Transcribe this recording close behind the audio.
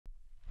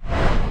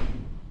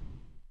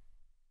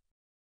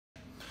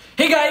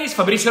Hey guys,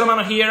 Fabrizio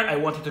Romano here. I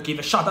wanted to give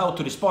a shout out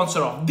to the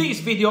sponsor of this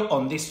video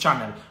on this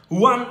channel,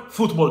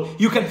 OneFootball.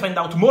 You can find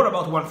out more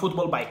about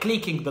OneFootball by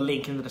clicking the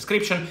link in the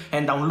description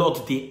and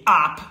download the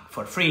app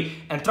for free.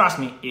 And trust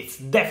me, it's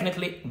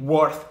definitely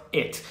worth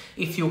it.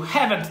 If you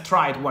haven't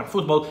tried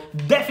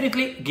OneFootball,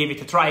 definitely give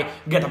it a try.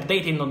 Get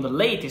updated on the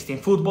latest in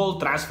football,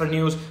 transfer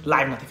news,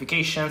 live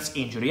notifications,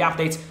 injury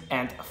updates,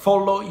 and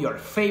follow your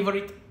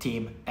favorite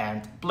team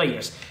and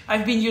players.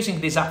 I've been using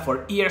this app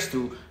for years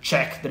to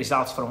check the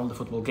results from all the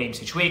football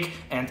games each week,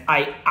 and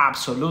I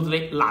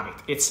absolutely love it.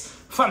 It's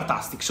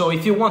fantastic. So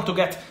if you want to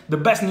get the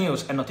best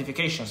news and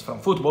notifications from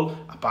football,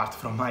 apart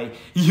from my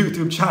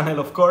YouTube channel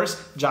of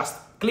course, just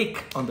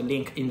click on the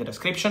link in the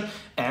description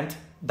and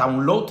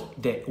download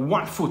the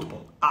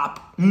OneFootball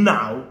app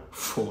now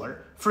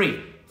for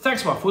free.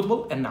 Thanks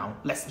OneFootball, and now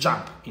let's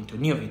jump into a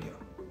new video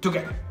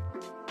together.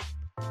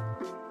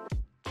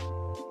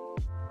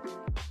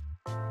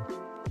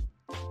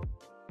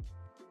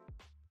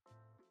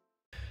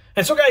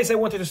 And so guys, I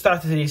wanted to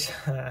start this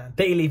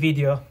daily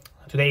video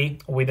today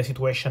with the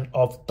situation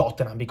of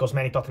Tottenham, because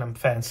many Tottenham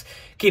fans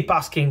keep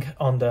asking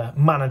on the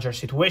manager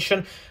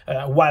situation.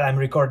 While I'm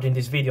recording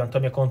this video,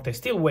 Antonio Conte is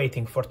still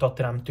waiting for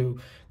Tottenham to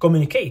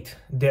communicate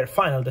their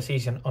final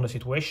decision on the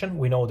situation.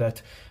 We know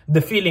that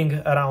the feeling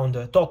around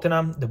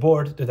Tottenham, the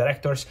board, the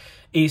directors,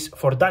 is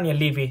for Daniel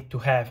Levy to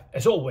have,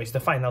 as always, the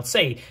final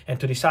say and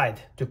to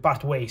decide to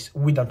part ways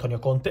with Antonio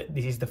Conte.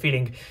 This is the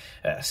feeling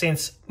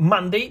since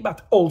Monday,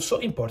 but also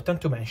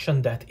important to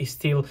mention that is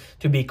still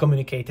to be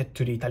communicated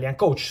to the Italian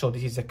coach. So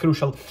this is a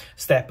crucial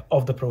step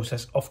of the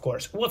process, of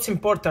course. What's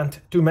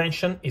important to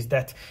mention is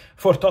that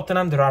for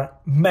Tottenham there are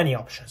many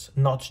options,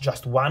 not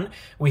just one.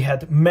 We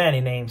had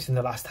many names in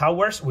the last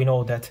hours. We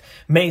know that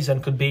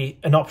Mason could be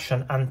an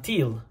option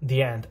until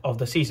the end of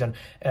the season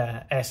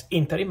as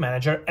interim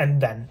manager, and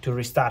then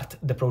to restart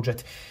the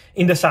project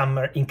in the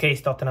summer in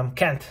case Tottenham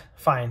can't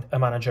find a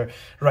manager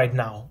right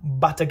now.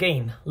 But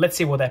again, let's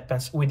see what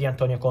happens with the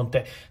Antonio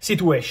Conte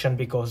situation,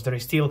 because there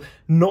is still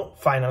no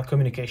final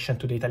communication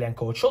to the Italian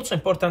coach. Also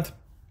important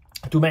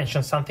to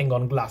mention something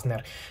on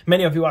GLASNER.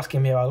 Many of you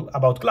asking me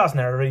about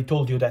GLASNER. I already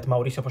told you that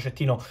Mauricio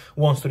Pochettino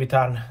wants to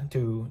return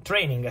to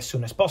training as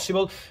soon as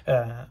possible.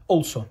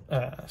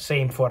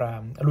 Same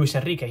for Luis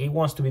Enrique. He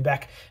wants to be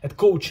back at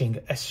coaching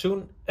as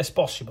soon as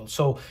possible.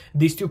 So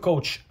these two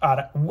coaches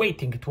are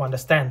waiting to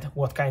understand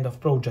what kind of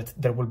project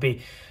there will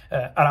be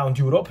around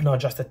Europe, not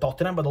just at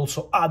Tottenham, but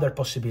also other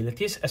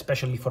possibilities,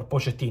 especially for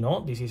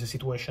Pochettino. This is a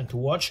situation to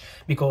watch,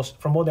 because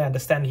from what I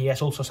understand, he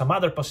has also some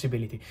other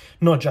possibility,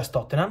 not just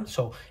Tottenham.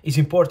 So it's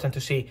important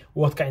to see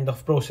what kind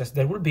of process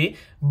there will be.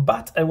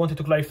 But I wanted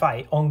to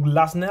clarify on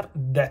GLASNER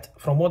that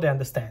from what I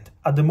understand,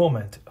 at the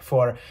moment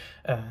for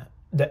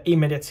the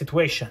immediate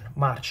situation,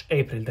 March,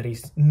 April, there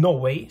is no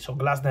way. So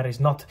GLASNER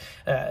is not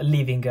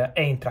leaving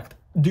Eintracht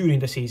during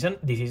the season.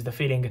 This is the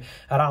feeling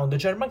around the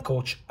German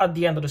coach. At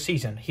the end of the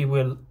season, he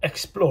will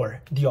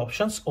explore the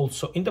options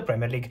also in the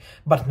Premier League.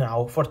 But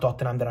now for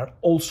Tottenham, there are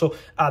also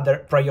other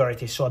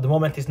priorities. So at the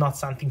moment, it's not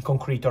something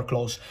concrete or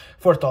close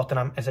for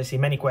Tottenham. As I see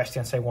many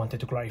questions, I wanted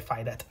to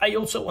clarify that. I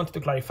also wanted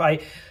to clarify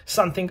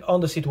something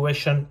on the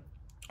situation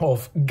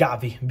of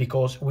Gavi,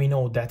 because we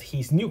know that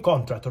his new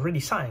contract already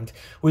signed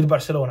with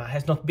Barcelona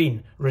has not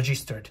been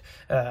registered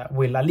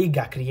with La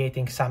Liga,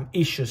 creating some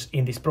issues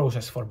in this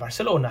process for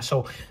Barcelona.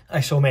 So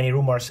I saw many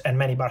rumors and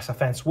many Barca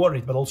fans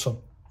worried, but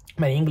also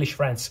many English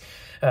friends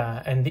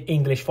and the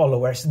English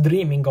followers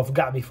dreaming of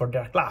Gavi for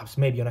their clubs,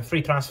 maybe on a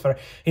free transfer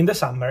in the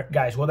summer.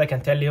 Guys, what I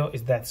can tell you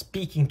is that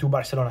speaking to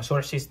Barcelona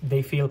sources,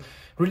 they feel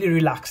really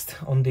relaxed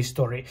on this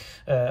story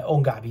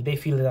on Gavi. They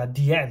feel that at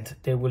the end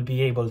they will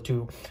be able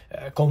to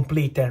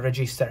complete and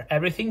register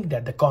everything,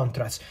 that the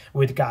contracts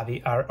with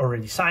Gavi are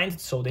already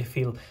signed, so they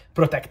feel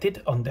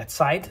protected on that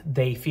side.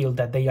 They feel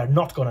that they are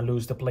not going to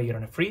lose the player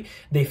on a free.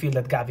 They feel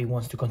that Gavi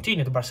wants to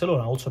continue to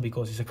Barcelona also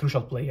because he's a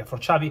crucial player for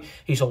Xavi.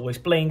 He's always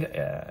playing,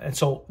 and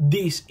so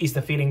this is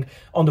the feeling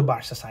on the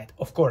Barca side.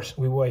 Of course,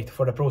 we wait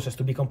for the process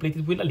to be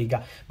completed with La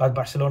Liga, but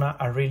Barcelona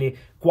are really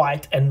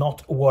quiet and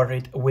not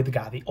worried with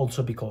Gavi,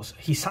 also because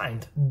he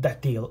signed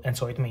that deal, and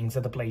so it means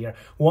that the player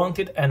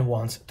wanted and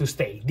wants to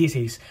stay. This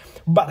is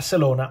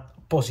Barcelona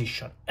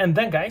position. And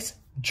then guys,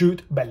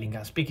 Jude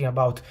Bellingham. Speaking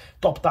about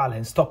top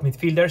talents, top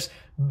midfielders,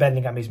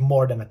 Bellingham is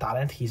more than a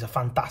talent. He's a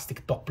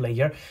fantastic top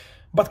player.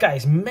 But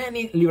guys,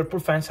 many Liverpool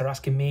fans are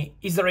asking me,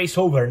 is the race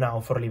over now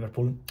for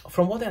Liverpool?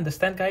 From what I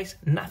understand, guys,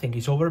 nothing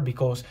is over,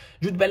 because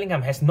Jude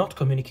Bellingham has not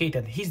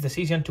communicated his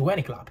decision to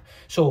any club.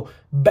 So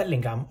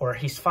Bellingham or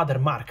his father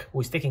Mark,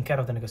 who is taking care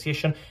of the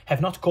negotiation,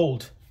 have not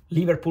called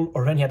Liverpool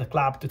or any other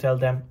club to tell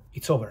them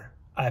it's over,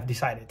 I have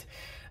decided.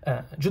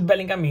 Jude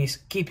Bellingham is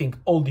keeping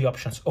all the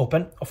options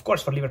open. Of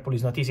course, for Liverpool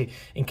it's not easy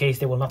in case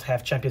they will not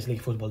have Champions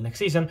League football next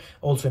season.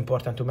 Also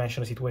important to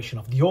mention the situation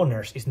of the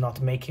owners is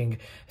not making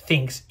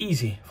things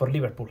easy for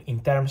Liverpool in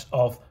terms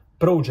of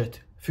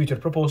project future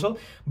proposal.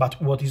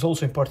 But what is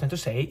also important to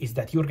say is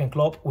that Jurgen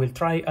Klopp will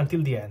try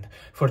until the end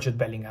for Jude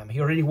Bellingham. He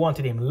already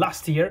wanted him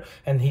last year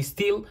and he's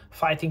still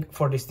fighting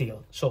for this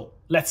deal. So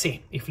Let's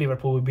see if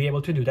Liverpool will be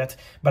able to do that,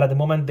 but at the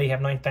moment they have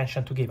no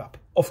intention to give up.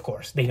 Of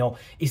course, they know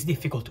it's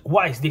difficult.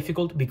 Why it's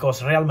difficult?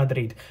 Because Real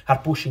Madrid are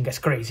pushing as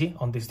crazy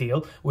on this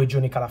deal, with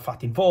Johnny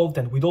Calafat involved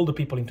and with all the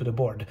people into the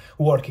board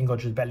working on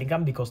Jude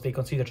Bellingham, because they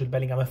consider Jude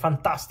Bellingham a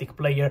fantastic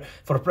player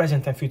for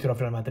present and future of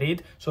Real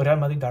Madrid. So Real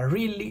Madrid are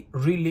really,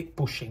 really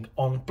pushing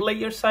on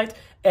player side,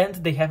 and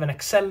they have an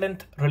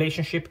excellent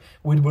relationship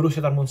with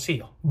Borussia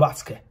Dortmund,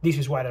 Basque. This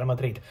is why Real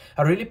Madrid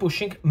are really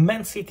pushing.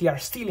 Man City are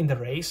still in the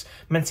race.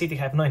 Man City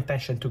have no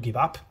intention to give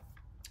up.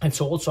 And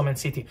so also Man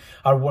City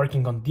are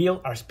working on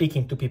deal, are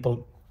speaking to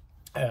people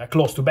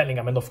close to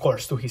Bellingham and of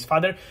course to his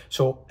father.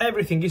 So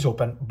everything is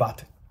open,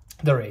 but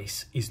the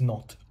race is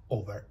not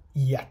over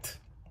yet.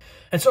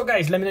 And so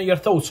guys, let me know your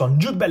thoughts on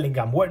Jude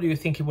Bellingham. Where do you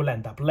think he will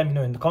end up? Let me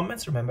know in the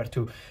comments. Remember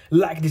to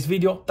like this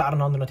video,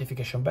 turn on the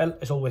notification bell.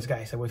 As always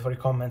guys, I wait for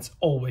your comments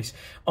always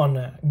on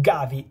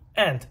Gavi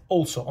and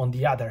also on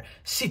the other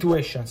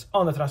situations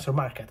on the transfer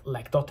market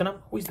like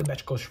Tottenham. Who is the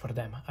best coach for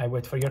them? I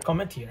wait for your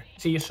comment here.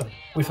 See you soon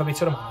with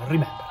Fabrizio Romano.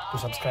 Remember to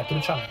subscribe to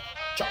the channel.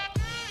 Ciao!